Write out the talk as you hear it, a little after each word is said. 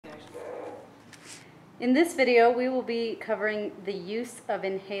In this video, we will be covering the use of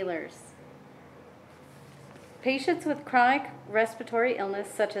inhalers. Patients with chronic respiratory illness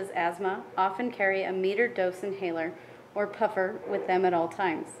such as asthma often carry a metered dose inhaler or puffer with them at all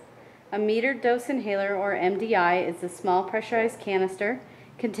times. A metered dose inhaler or MDI is a small pressurized canister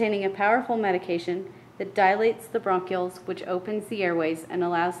containing a powerful medication that dilates the bronchioles, which opens the airways and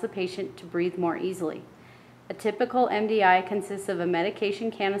allows the patient to breathe more easily. A typical MDI consists of a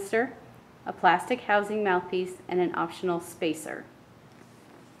medication canister, a plastic housing mouthpiece, and an optional spacer.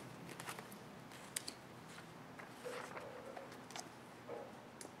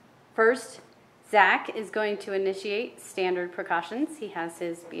 First, Zach is going to initiate standard precautions. He has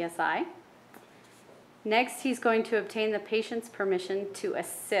his BSI. Next, he's going to obtain the patient's permission to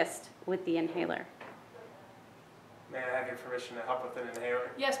assist with the inhaler. May I have your permission to help with an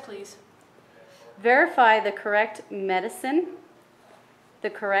inhaler? Yes, please. Verify the correct medicine, the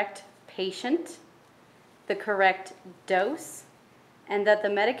correct patient, the correct dose, and that the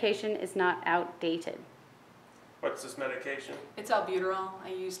medication is not outdated. What's this medication? It's albuterol. I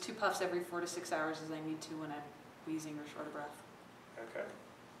use 2 puffs every 4 to 6 hours as I need to when I'm wheezing or short of breath. Okay.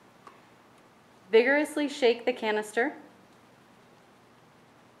 Vigorously shake the canister,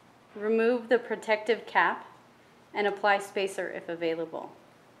 remove the protective cap, and apply spacer if available.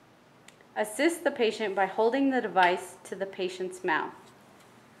 Assist the patient by holding the device to the patient's mouth.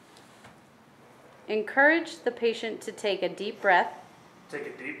 Encourage the patient to take a deep breath. Take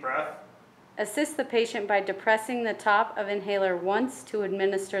a deep breath. Assist the patient by depressing the top of inhaler once to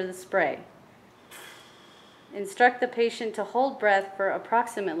administer the spray. Instruct the patient to hold breath for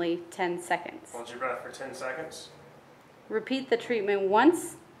approximately 10 seconds. Hold your breath for 10 seconds. Repeat the treatment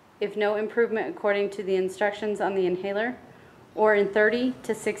once if no improvement according to the instructions on the inhaler, or in 30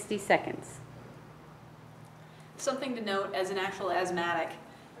 to 60 seconds. Something to note, as an actual asthmatic,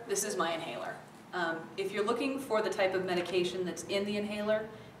 this is my inhaler. If you're looking for the type of medication that's in the inhaler,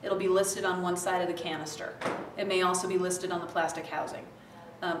 it'll be listed on one side of the canister. It may also be listed on the plastic housing.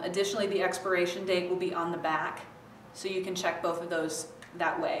 Additionally, the expiration date will be on the back, so you can check both of those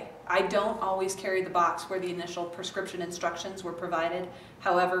that way. I don't always carry the box where the initial prescription instructions were provided.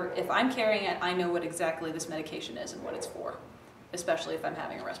 However, if I'm carrying it, I know what exactly this medication is and what it's for, especially if I'm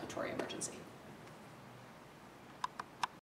having a respiratory emergency.